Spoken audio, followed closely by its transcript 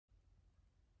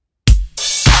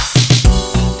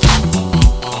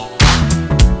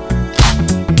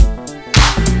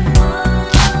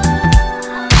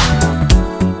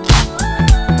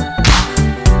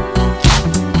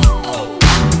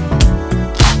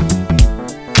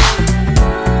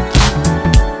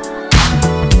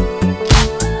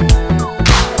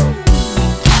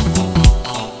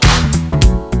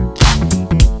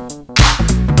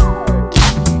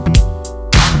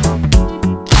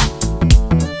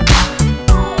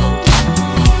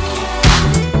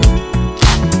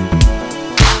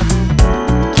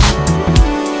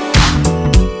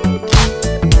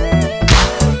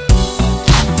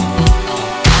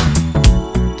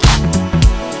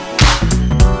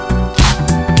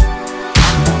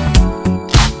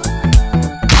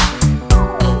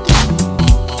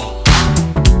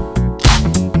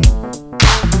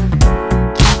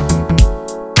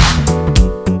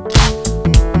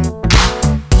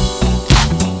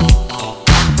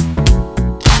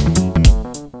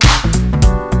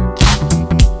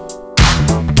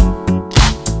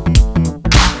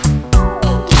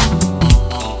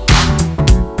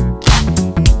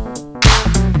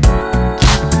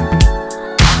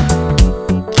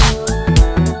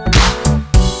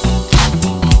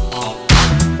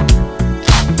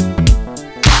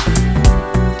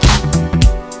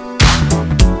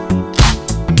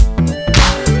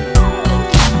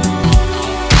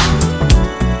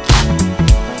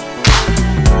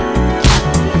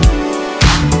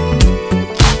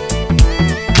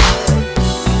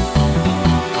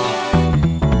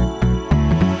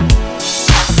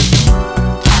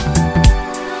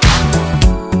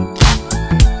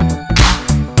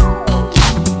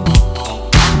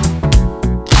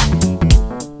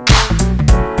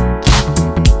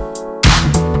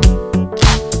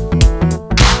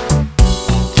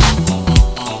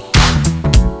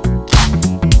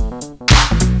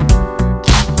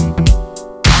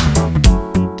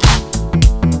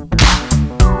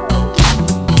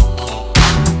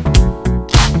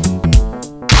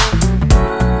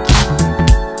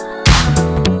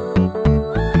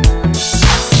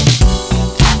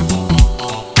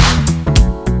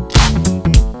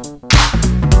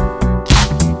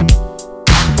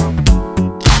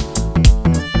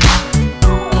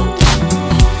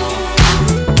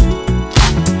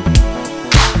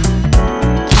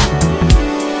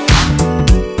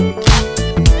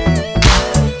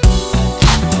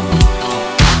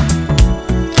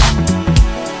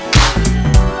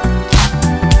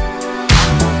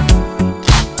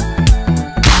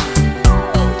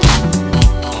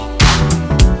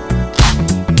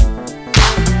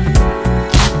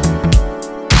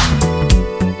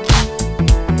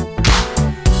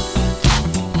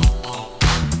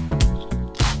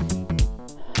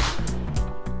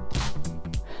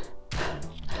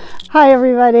Hi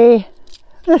everybody.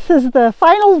 This is the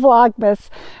final Vlogmas,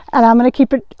 and I'm going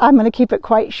to keep it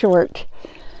quite short.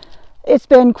 It's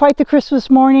been quite the Christmas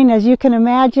morning, as you can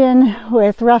imagine,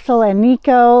 with Russell and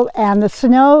Nico, and the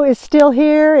snow is still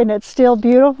here and it's still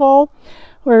beautiful.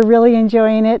 We're really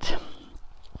enjoying it.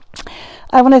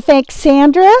 I want to thank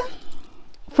Sandra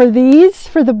for these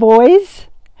for the boys.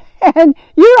 And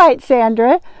you're right,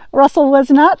 Sandra. Russell was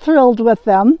not thrilled with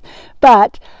them,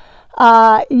 but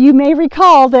you may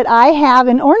recall that I have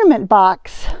an ornament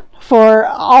box for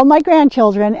all my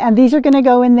grandchildren, and these are going to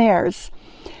go in theirs.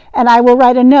 And I will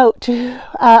write a note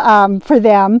for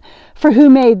them for who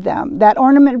made them. That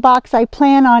ornament box I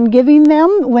plan on giving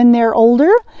them when they're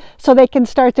older so they can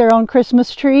start their own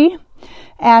Christmas tree.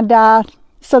 And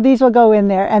so these will go in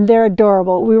there, and they're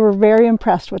adorable. We were very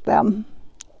impressed with them.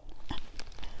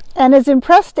 And as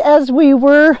impressed as we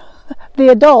were, the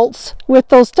adults, with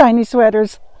those tiny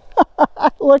sweaters.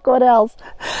 Look what else.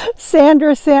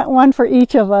 Sandra sent one for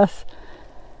each of us.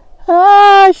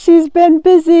 Ah, she's been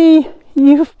busy.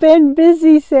 You've been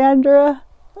busy, Sandra.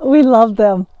 We love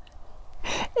them.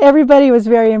 Everybody was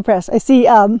very impressed. I see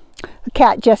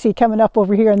cat Jessie coming up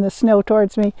over here in the snow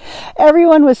towards me.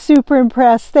 Everyone was super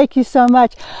impressed. Thank you so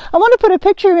much. I want to put a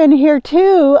picture in here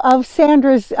too of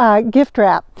Sandra's gift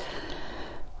wrap.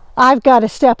 I've got to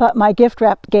step up my gift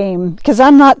wrap game because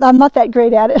I'm not that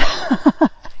great at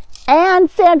it. And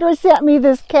Sandra sent me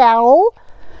this cowl,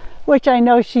 which I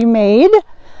know she made.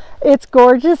 It's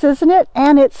gorgeous, isn't it?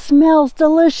 And it smells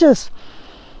delicious.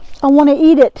 I want to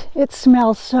eat it. It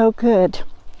smells so good.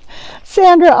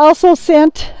 Sandra also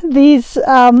sent these,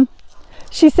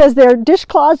 she says they're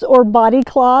dishcloths or body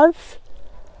cloths.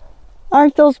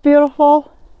 Aren't those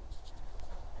beautiful?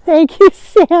 Thank you,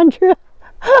 Sandra.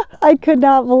 I could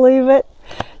not believe it.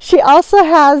 She also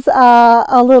has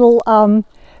a little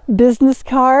business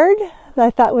card that I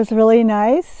thought was really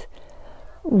nice.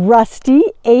 Rusty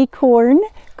Acorn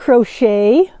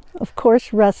Crochet. Of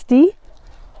course, Rusty.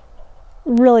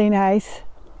 Really nice.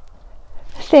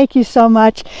 Thank you so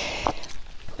much.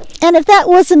 And if that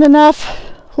wasn't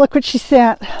enough, look what she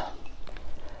sent.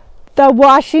 The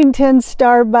Washington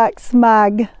Starbucks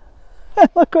mug.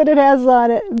 Look what it has on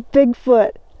it.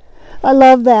 Bigfoot. I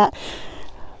love that.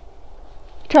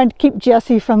 Trying to keep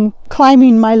Jesse from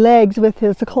climbing my legs with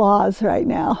his claws right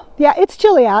now. Yeah, it's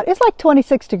chilly out. It's like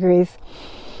 26 degrees.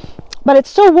 But it's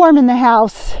so warm in the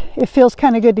house. It feels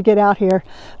kind of good to get out here.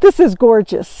 This is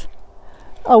gorgeous.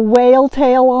 A whale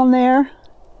tail on there.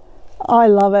 Oh, I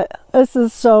love it. This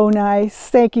is so nice.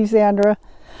 Thank you, Sandra.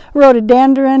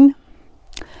 Rhododendron.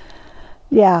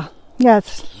 Yeah.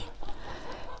 Yes.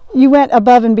 You went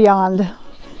above and beyond.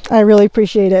 I really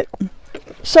appreciate it.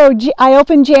 So I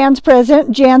opened Jan's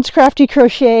present. Jan's Crafty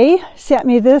Crochet sent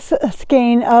me this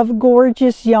skein of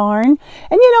gorgeous yarn. And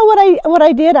you know what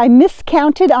I did? I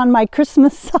miscounted on my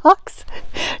Christmas socks.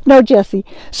 No, Jessie.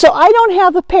 So I don't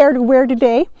have a pair to wear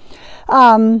today.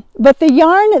 But the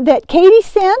yarn that Katie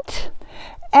sent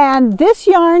and this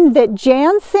yarn that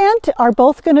Jan sent are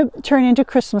both going to turn into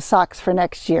Christmas socks for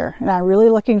next year. And I'm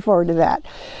really looking forward to that.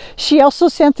 She also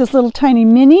sent this little tiny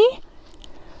mini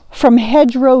from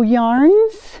Hedgerow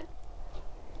Yarns,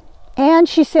 and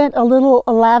she sent a little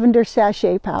lavender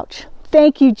sachet pouch.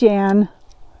 Thank you, Jan.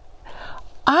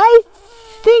 I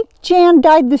think Jan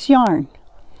dyed this yarn.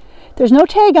 There's no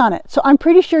tag on it, so I'm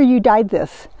pretty sure you dyed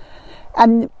this.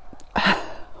 And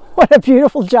what a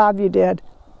beautiful job you did.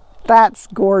 That's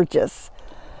gorgeous.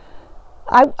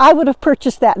 I would have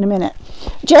purchased that in a minute.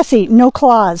 Jessie, no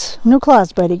claws. No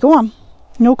claws, buddy. Go on.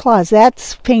 No claws.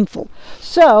 That's painful.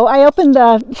 So I opened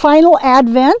the final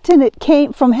advent, and it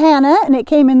came from Hannah, and it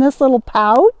came in this little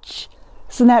pouch.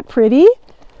 Isn't that pretty?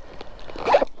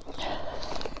 I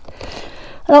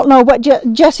don't know what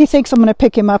Jesse thinks I'm going to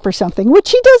pick him up or something, which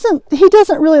he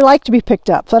doesn't really like to be picked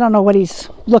up. So I don't know what he's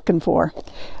looking for.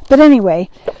 But anyway,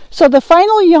 so the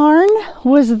final yarn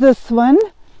was this one.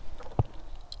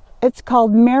 It's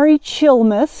called Merry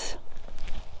Chillmas.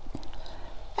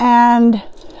 And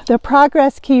the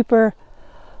Progress Keeper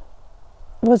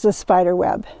was a spider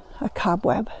web, a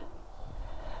cobweb.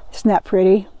 Isn't that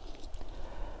pretty?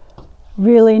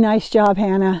 Really nice job,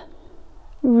 Hannah.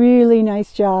 Really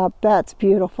nice job. That's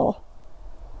beautiful.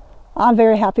 I'm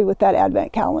very happy with that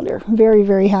advent calendar. Very,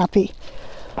 very happy.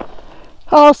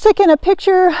 I'll stick in a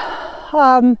picture.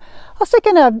 I'll stick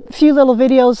in a few little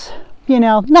videos, you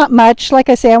know, not much. Like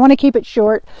I say, I want to keep it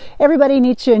short. Everybody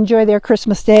needs to enjoy their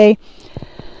Christmas day.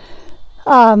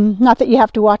 Not that you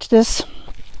have to watch this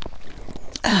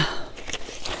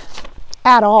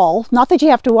at all. Not that you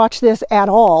have to watch this at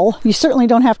all. You certainly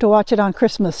don't have to watch it on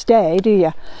Christmas Day, do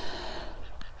you?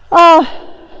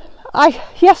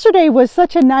 Yesterday was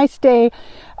such a nice day.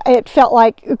 It felt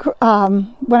like when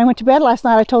I went to bed last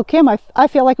night, I told Kim, I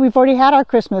feel like we've already had our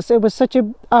Christmas. It was such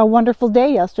a wonderful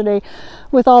day yesterday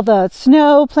with all the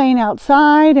snow, playing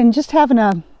outside, and just having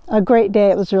a great day.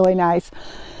 It was really nice.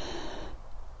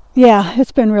 Yeah,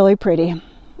 it's been really pretty. And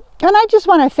I just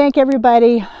want to thank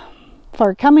everybody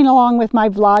for coming along with my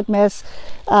Vlogmas.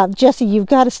 Jesse, you've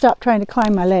got to stop trying to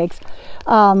climb my legs.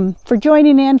 For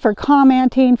joining in, for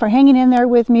commenting, for hanging in there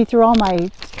with me through all my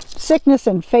sickness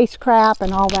and face crap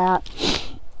and all that.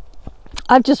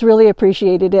 I've just really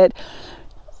appreciated it.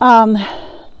 So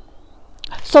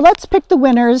let's pick the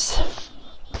winners.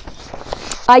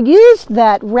 I used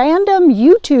that random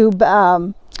YouTube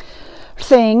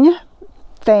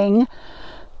thing.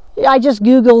 I just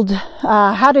Googled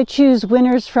how to choose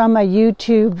winners from a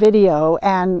YouTube video,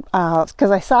 and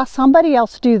because I saw somebody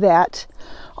else do that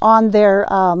on their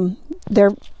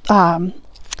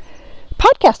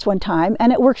podcast one time,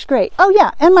 and it works great. Oh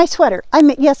yeah, and my sweater. I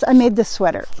made this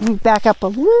sweater. Let me back up a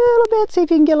little bit, see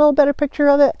if you can get a little better picture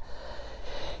of it.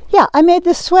 Yeah, I made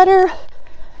this sweater,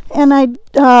 and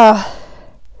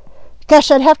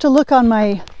gosh, I'd have to look on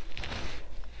my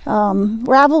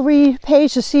Ravelry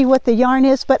page to see what the yarn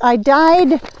is, but I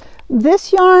dyed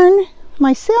this yarn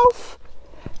myself,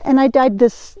 and I dyed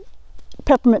this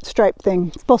peppermint stripe thing.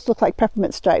 It's supposed to look like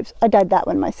peppermint stripes. I dyed that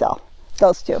one myself.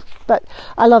 Those two. But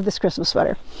I love this Christmas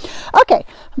sweater. Okay,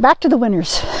 back to the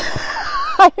winners.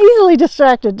 I'm easily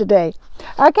distracted today.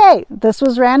 Okay, this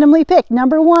was randomly picked.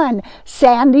 Number 1,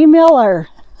 Sandy Miller.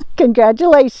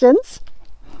 Congratulations.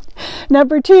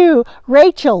 Number 2,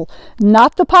 Rachel.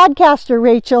 Not the podcaster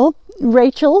Rachel.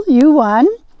 Rachel, you won.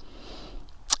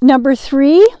 Number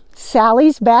 3,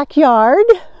 Sally's Backyard.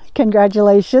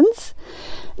 Congratulations.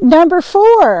 Number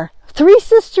 4, Three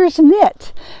Sisters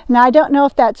Knit. Now, I don't know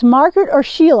if that's Margaret or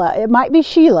Sheila. It might be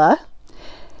Sheila.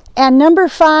 And number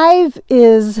 5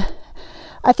 is,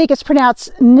 I think it's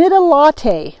pronounced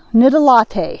Knit-a-Latte.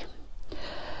 Knit-a-Latte.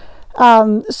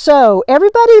 So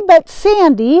everybody but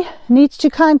Sandy needs to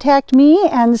contact me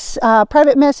and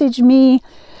private message me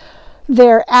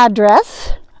their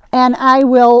address, and I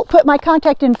will put my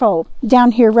contact info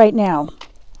down here right now.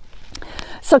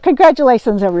 So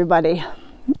congratulations, everybody.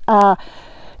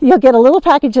 You'll get a little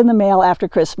package in the mail after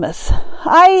Christmas.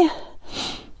 I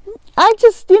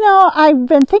just, I've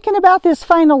been thinking about this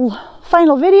final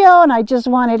video, and I just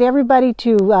wanted everybody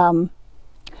to,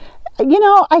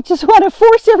 I just want to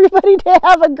force everybody to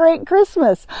have a great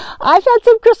Christmas. I've had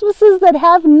some Christmases that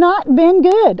have not been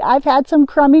good. I've had some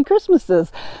crummy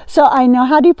Christmases. So I know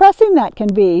how depressing that can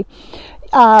be.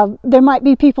 There might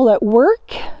be people at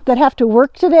work that have to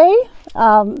work today.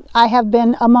 I have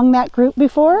been among that group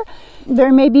before.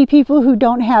 There may be people who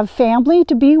don't have family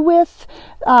to be with,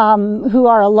 who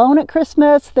are alone at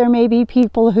Christmas. There may be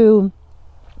people who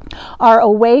are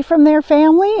away from their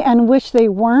family and wish they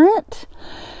weren't.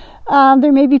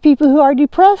 There may be people who are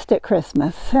depressed at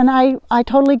Christmas, and I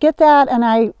totally get that, and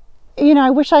I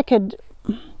wish I could,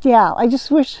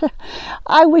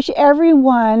 I wish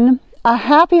everyone a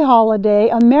happy holiday,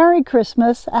 a Merry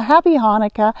Christmas, a Happy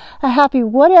Hanukkah, a happy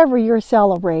whatever you're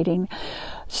celebrating.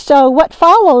 So what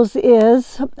follows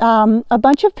is a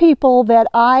bunch of people that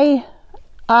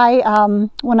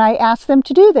when I asked them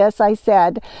to do this, I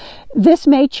said, this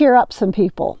may cheer up some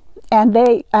people.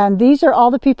 And these are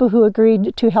all the people who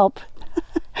agreed to help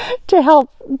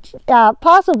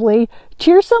possibly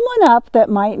cheer someone up that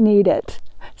might need it.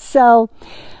 So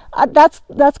that's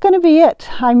going to be it.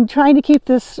 I'm trying to keep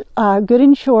this good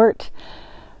and short.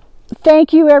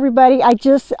 Thank you, everybody. I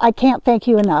can't thank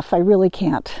you enough. I really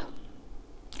can't.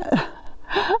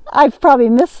 I've probably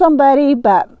missed somebody,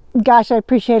 but gosh, I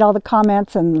appreciate all the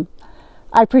comments, and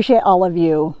I appreciate all of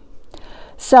you.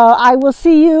 So I will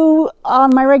see you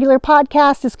on my regular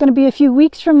podcast. It's going to be a few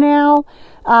weeks from now.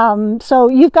 So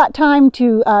you've got time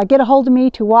to get a hold of me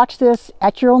to watch this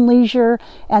at your own leisure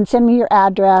and send me your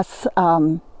address.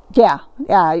 Yeah,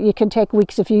 you can take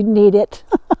weeks if you need it.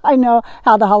 I know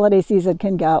how the holiday season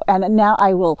can go. And now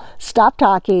I will stop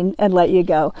talking and let you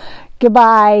go.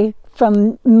 Goodbye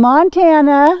from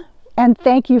Montana, and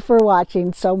thank you for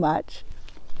watching so much.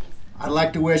 I'd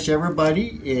like to wish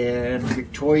everybody in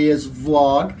Victoria's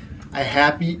vlog a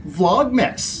happy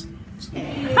Vlogmas.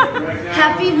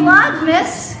 Happy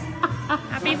Vlogmas!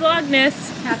 Happy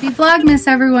Vlogmas! Happy Vlogmas,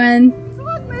 everyone!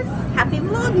 Vlogmas! Happy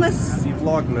Vlogmas! Happy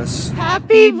Vlogmas!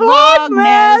 Happy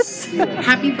Vlogmas!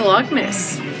 Happy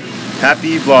Vlogmas!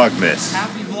 Happy Vlogmas!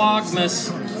 Happy Vlogmas!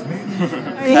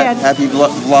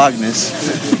 Happy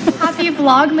Vlogmas! Happy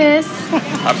Vlogmas!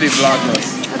 Happy Vlogmas!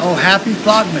 Oh, happy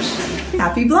Vlogmas!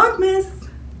 Happy Vlogmas!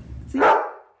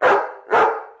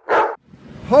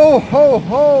 Ho, ho,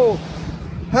 ho!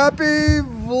 Happy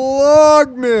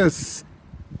Vlogmas!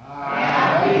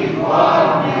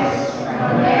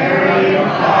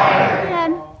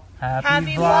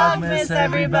 Happy Vlogmas,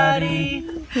 everybody!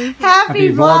 Happy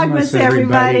Vlogmas,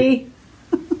 everybody!